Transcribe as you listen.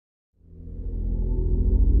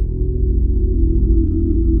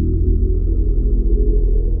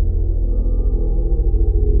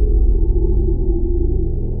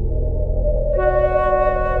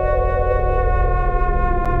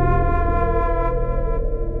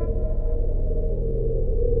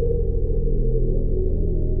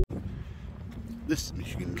This is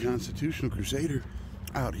Michigan Constitutional Crusader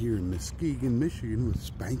out here in Muskegon, Michigan with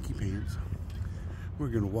Spanky Pants. We're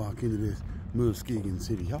going to walk into this Muskegon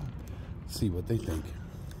City Hall, see what they think.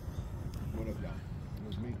 What up, y'all? It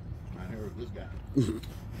was me. Right here with this guy.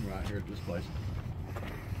 Right here at this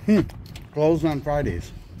place. Closed on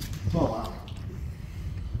Fridays. Oh, wow.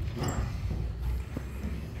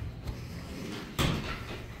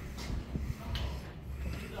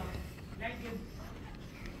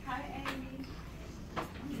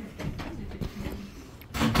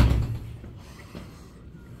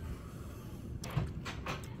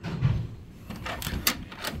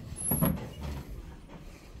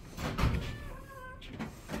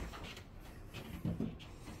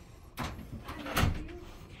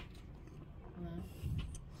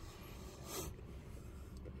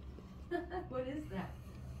 What is that?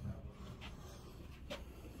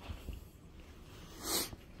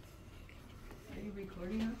 Are you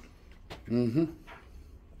recording us? Mm-hmm.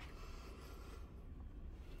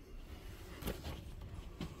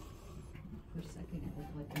 For a second, it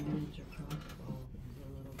looked like a miniature crossbow.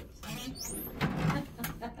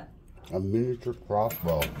 A miniature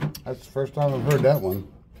crossbow. That's the first time I've heard that one.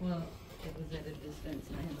 Well, it was at a distance,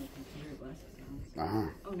 and I had my computer glasses on. Uh-huh.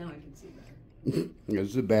 Oh, now I can see better. This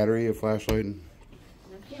is a battery, a flashlight, and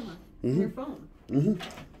And a camera. And your phone.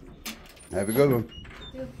 have a good one.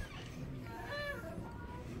 Yeah.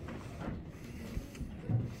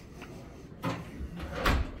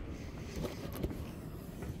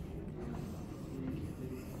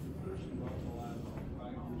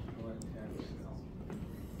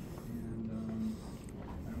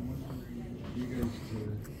 You guys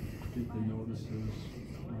to get the notices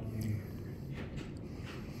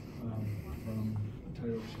from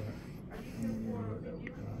title check. And what that would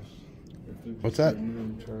cost. If they're What's just that? getting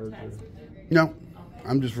in charge of, No,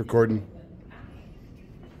 I'm just recording.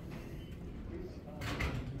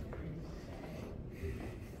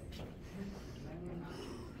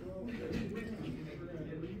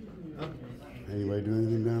 Anybody do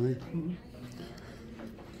anything down there?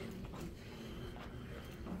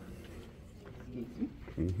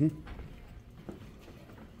 Mm-hmm.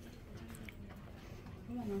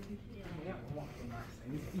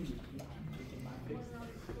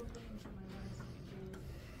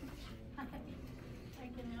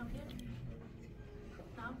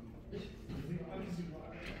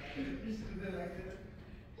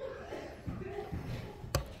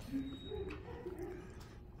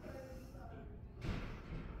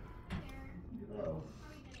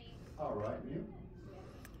 All right, you?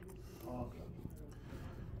 Awesome.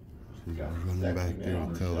 She's running back there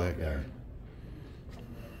to tell that guy.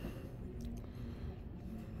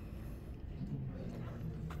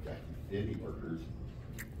 Got city workers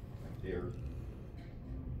right there.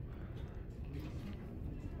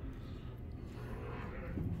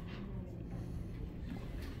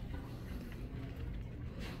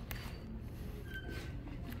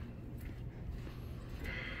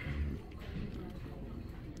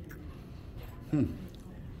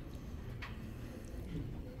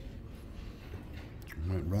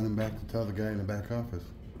 Went running back to tell the guy in the back office.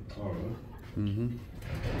 Oh, really?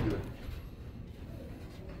 Mm-hmm. Good.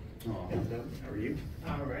 Oh, how are you?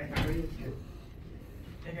 All right, how are you?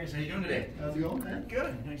 Hey guys, how you doing today? How's it going, man?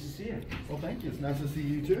 Good, nice to see you. Well, thank you. It's nice to see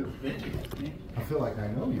you, too. Thank you. I feel like I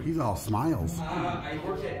know you. He's all smiles. I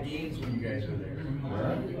worked at Gaines when you guys were there.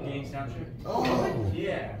 Where? Gaines Township? Oh,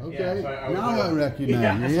 Yeah. Okay, Yeah, so was now there. I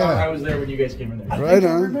recognize you, so yeah. I was there when you guys came in there. I Right think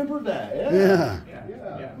I on. remember that. Yeah. Yeah.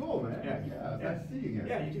 Yeah. Cool, man. Yeah. Nice to see you again.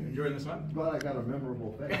 Yeah, you too. Enjoying the sun? Glad I got a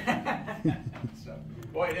memorable face. So,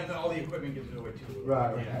 boy, and then all the equipment gets away too.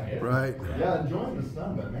 Right. Yeah. Right. Yeah, enjoying the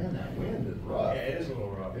sun, but man, that wind is rough. Yeah, it is a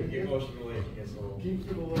little rough. You get closer to the lake, it gets a little. Keeps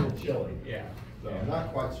it a little chilly. Yeah. So Yeah.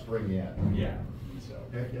 not quite spring yet. Yeah. So.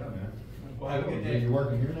 Heck yeah, man. Well, have a good Are day. you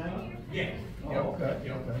working here now? Yeah. Oh, Yep. okay.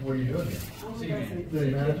 Yep. Okay. What are you doing here? See you, man.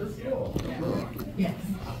 City manager? Yeah. Cool. Yes.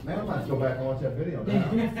 Man, I might go back and watch that video They now.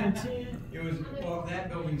 do it for 10. It was, well, that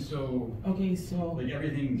building's so, Okay, so like,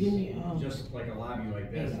 everything's give me just like a lobby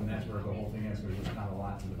like this, and that's where the whole thing is, there's just not a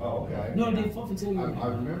lot to the Oh, building. okay. no, they for 10. I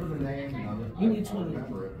remember the name. I You need I 20.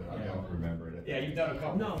 remember it, but I don't remember it. Yeah, you've done a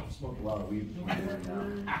couple. No. Smoked a lot of weed.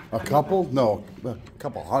 A couple? No, a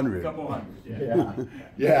couple hundred. Couple hundred,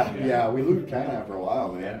 Yeah. We lose count after a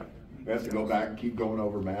while, man. We have to go back and keep going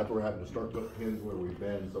over math. We're having to start putting pins where we've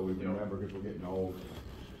been so we can remember because we're getting old.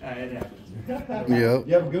 It happens. Yep.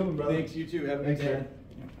 You have a good one, brother. Thanks, you too. Have a good Thanks,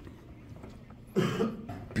 day. man.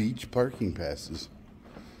 Beach parking passes.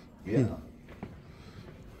 Yeah.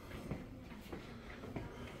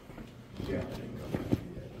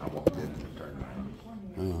 I walked in and turned around.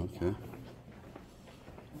 Oh, okay.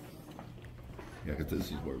 Yeah, because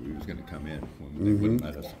this is where we was gonna come in when they wouldn't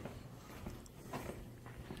let us.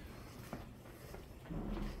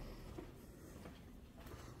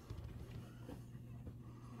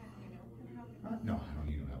 No, I don't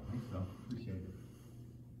need no help. Thanks, though. Appreciate it.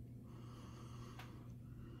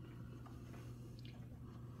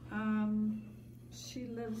 She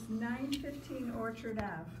lives 915 Orchard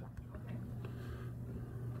Ave.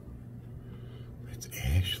 It's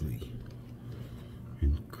Ashley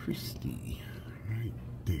and Christy right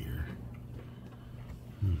there.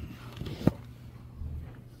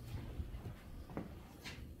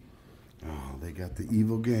 Oh, they got the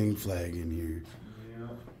evil gang flag in here. Yeah.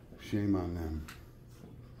 Shame on them.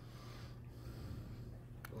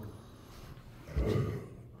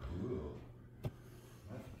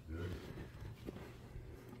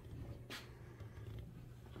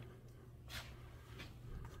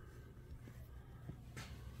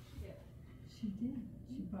 She did.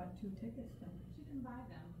 She bought 2 tickets then. She didn't buy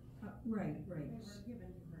them. Right. They were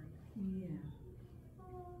given to her. Yeah.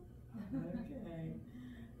 Okay.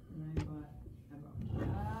 And I bought.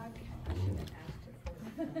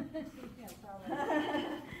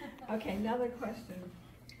 Okay, another question.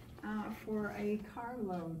 For a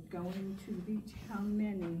carload going to the beach, how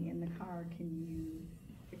many in the car can you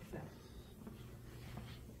accept?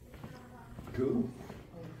 Cool.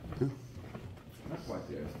 Not quite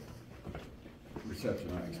the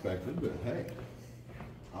reception I expected, but hey,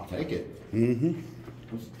 I'll take it. Mm-hmm.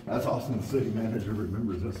 That's awesome. The city manager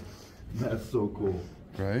remembers us. That's so cool.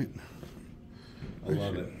 Right? I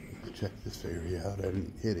love it. Check this area out. I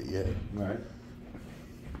didn't hit it yet. Right.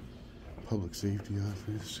 Public safety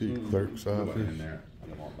office, city clerk's Nobody office. in there.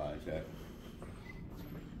 They won't buy that.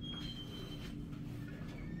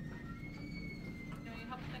 Can you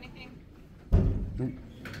help with anything? Nope.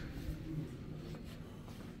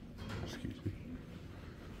 Excuse me.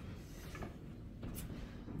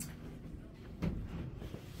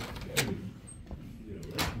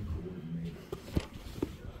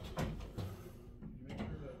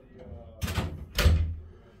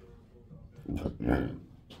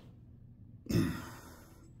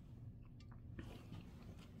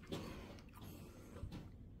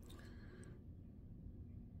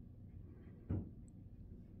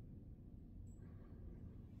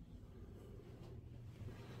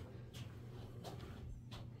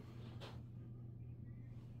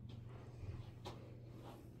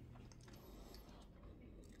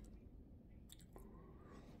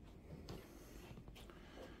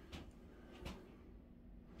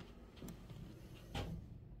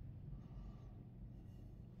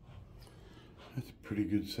 That's a pretty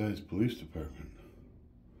good sized police department.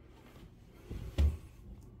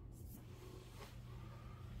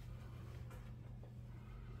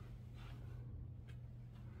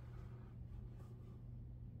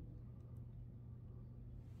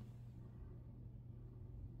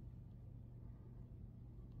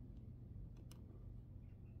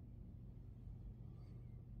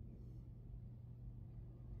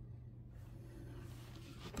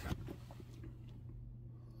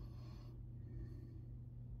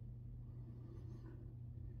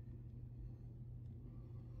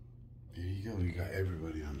 There you go, you got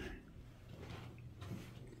everybody on there.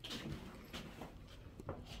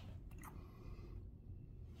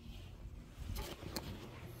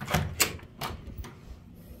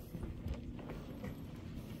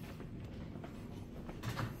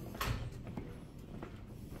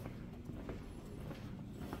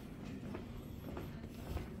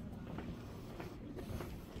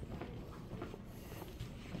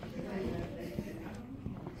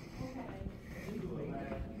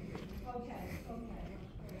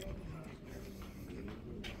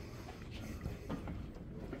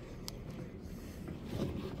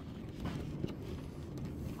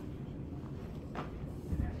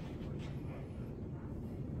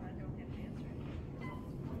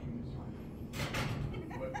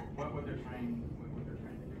 What they're trying to do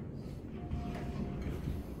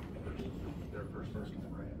is their first person to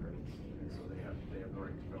write, right? And so they have the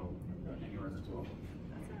right to go anywhere that's local.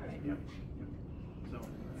 That's right. Yep. So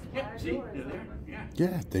see, they're there. Yeah.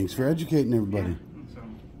 Yeah, thanks for educating everybody. So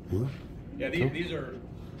Huh? yeah, these are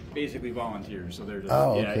basically volunteers, so they're just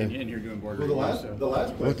okay. in here doing border. Well, the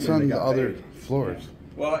last What's question, on they the got other paid. floors?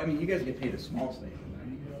 Well, I mean, you guys get paid a small stipend,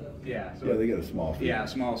 right? Yeah. So Yeah, they get a small fee. yeah, a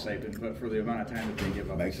small stipend, but for the amount of time that they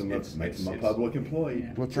give up, Makes them it's a public employee.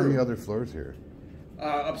 Yeah. What's on the other floors here?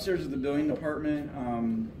 Upstairs is the billing department,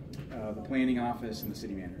 the planning office, and the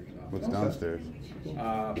city manager's What's office. downstairs?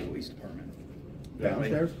 Police department.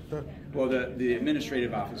 Downstairs? Well, the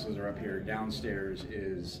administrative offices are up here. Downstairs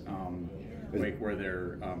is like where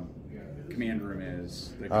their command room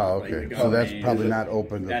is. Oh, like, okay. the So that's gun probably range. not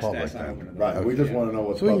open to the public That's not then. open to the Right, public. we just yeah. want to know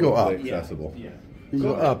what's So we can go publicly up. Yeah, accessible. yeah. You can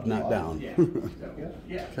go up, not down. Yeah.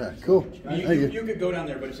 Yeah. Okay, cool. You, Thank you could go down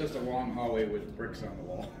there, but it's just a long hallway with bricks on the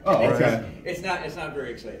wall. Oh, okay. It's not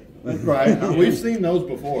very exciting. Right, we've seen those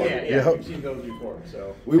before. Yeah, Yep. we've seen those before.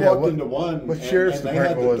 So We Yeah, walked what- into one. what and- sheriff's and they had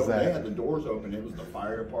department the was that? They had the doors open. It was the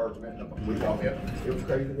fire department. And we walked in. It was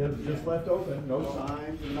crazy. It was just left open. No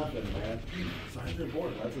signs and nothing, man. Signs are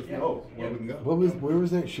important. Lets us know where we can go. Where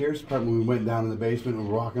was that sheriff's department when we went down in the basement and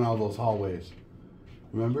were walking all those hallways?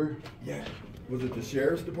 Remember? Yeah. Was it the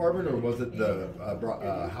sheriff's department or was it the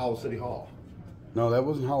Howell City Hall? No, that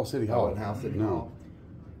wasn't Howell City Hall. Oh, in Howell City No. Hall.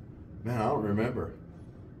 Man, I don't remember.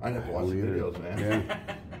 I'd have to watch the Weird. videos, man.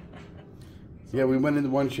 Yeah. Yeah, we went into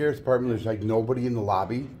one sheriff's department. There's like nobody in the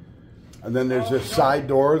lobby. And then there's this side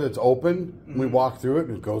door that's open. And we walk through it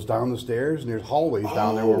and it goes down the stairs. And there's hallways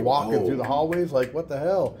down there. We're walking through the hallways. Like, what the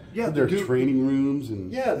hell? Yeah, There's the dude- training rooms.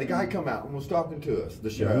 And Yeah, the guy come out and was talking to us. The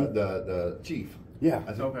sheriff, the chief. yeah.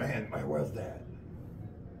 I said, man, where was that?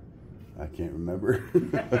 I can't remember.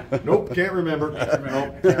 Nope, can't remember.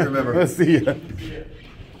 Nope, can't remember. Let's see ya.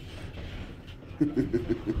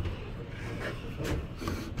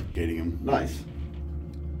 Getting him. Nice.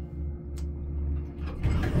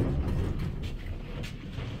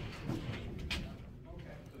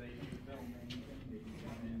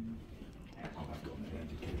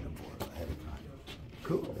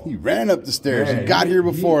 Cool. He ran up the stairs Man, and got here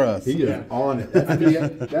before us. He is on it. That's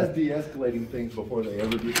de-escalating things before they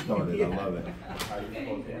ever get started. I love it.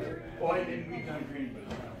 Well, I didn't. We've done training,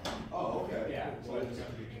 but Oh, okay. yeah. So it's,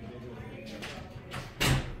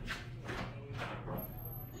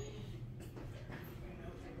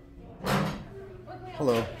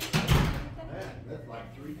 Hello. That's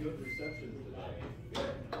like 3 good receptions today. Good.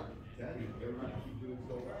 Daddy, everybody keep doing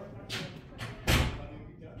so well.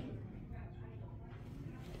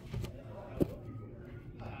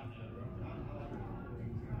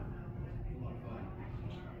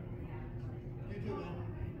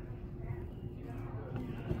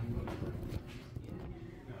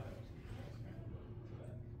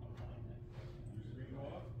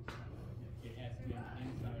 It has to be on the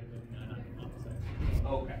inside and not on the outside.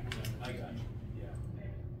 okay, I got you. Yeah.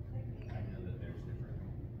 I know that there's different.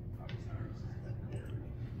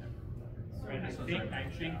 And I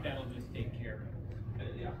think that'll just take care of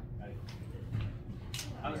it. Yeah.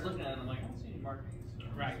 I was looking at it, I'm like, I don't see any markings.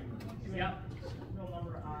 Right. Yep.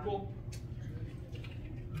 Cool.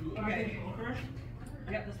 Okay, first,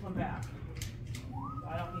 I got this one back.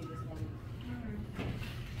 I don't need this one.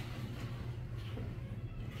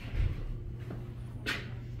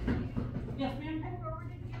 Yes, ma'am.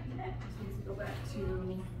 This needs to go back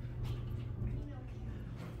to.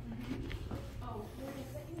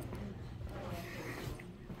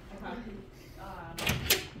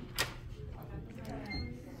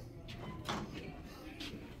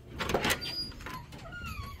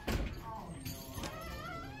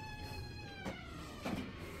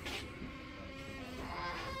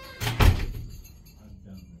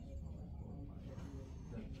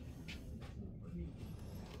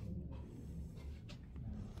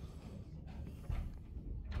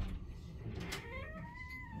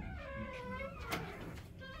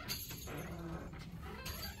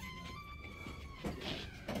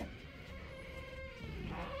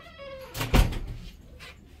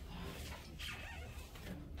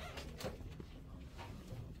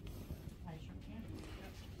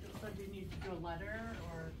 So do you need to do a letter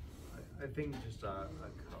or? I think just a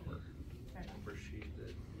cover for sheet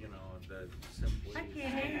that, you know, that simply. Hi, Katie.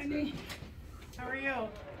 Andy. How are you?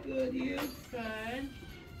 Good, you? Good.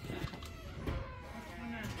 What's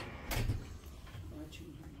going on?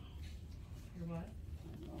 Your what?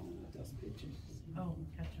 Oh,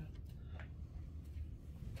 gotcha.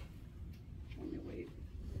 Let me wait.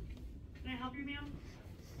 Can I help you, ma'am?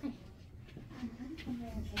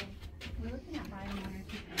 We're looking at buying 1 or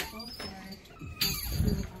 2 people for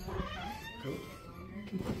Cool.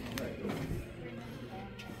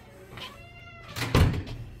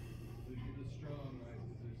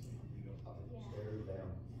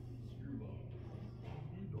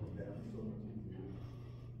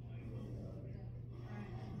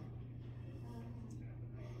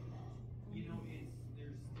 You know,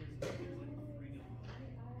 there's like freedom.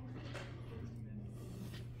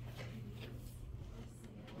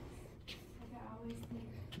 Like I always think,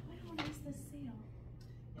 why don't I use this sale?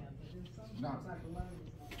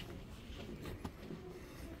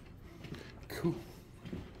 Cool.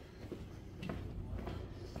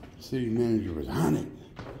 City manager was on it,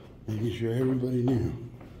 making sure everybody knew.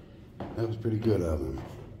 That was pretty good of him.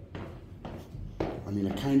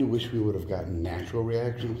 mean, I kind of wish we would have gotten natural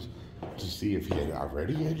reactions to see if he had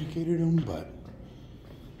already educated him, but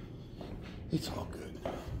it's all good.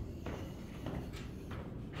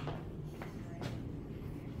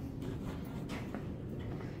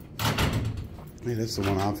 Hey, that's the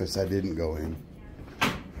one office I didn't go in.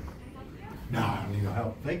 No, I don't need no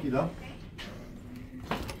help. Thank you, though.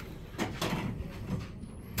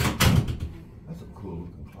 That's a cool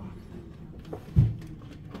looking clock.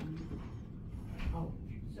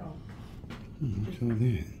 What's all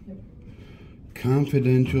that?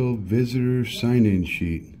 Confidential visitor sign-in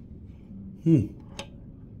sheet. See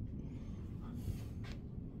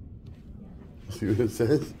what it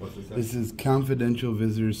says? What's it say? This is confidential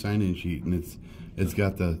visitor sign-in sheet, and it's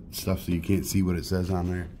got the stuff so you can't see what it says on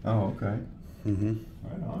there. Oh, okay. Mm-hmm.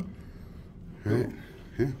 Right on. Right.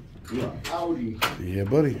 Yeah. Yeah. Howdy. Yeah,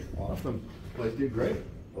 buddy. Awesome. Place did great.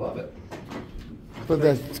 Love it. But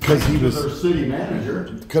that's because he was Our city manager.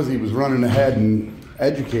 because he was running ahead and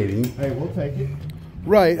educating. Hey, we'll take it.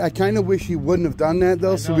 Right. I kind of wish he wouldn't have done that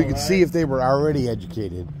though, so we could see right? if they were already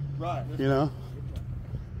educated. Right. You know.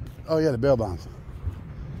 Oh yeah, the bail bonds.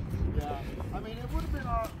 Yeah. I mean, it would have been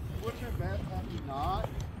bad had he not.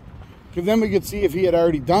 Because then we could see if he had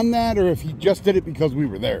already done that or if he just did it because we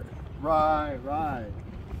were there. Right, right.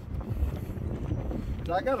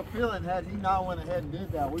 So I got a feeling had he not went ahead and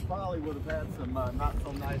did that, we probably would have had some not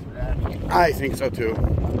so nice reactions. I think so too.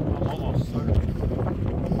 I'm almost certain.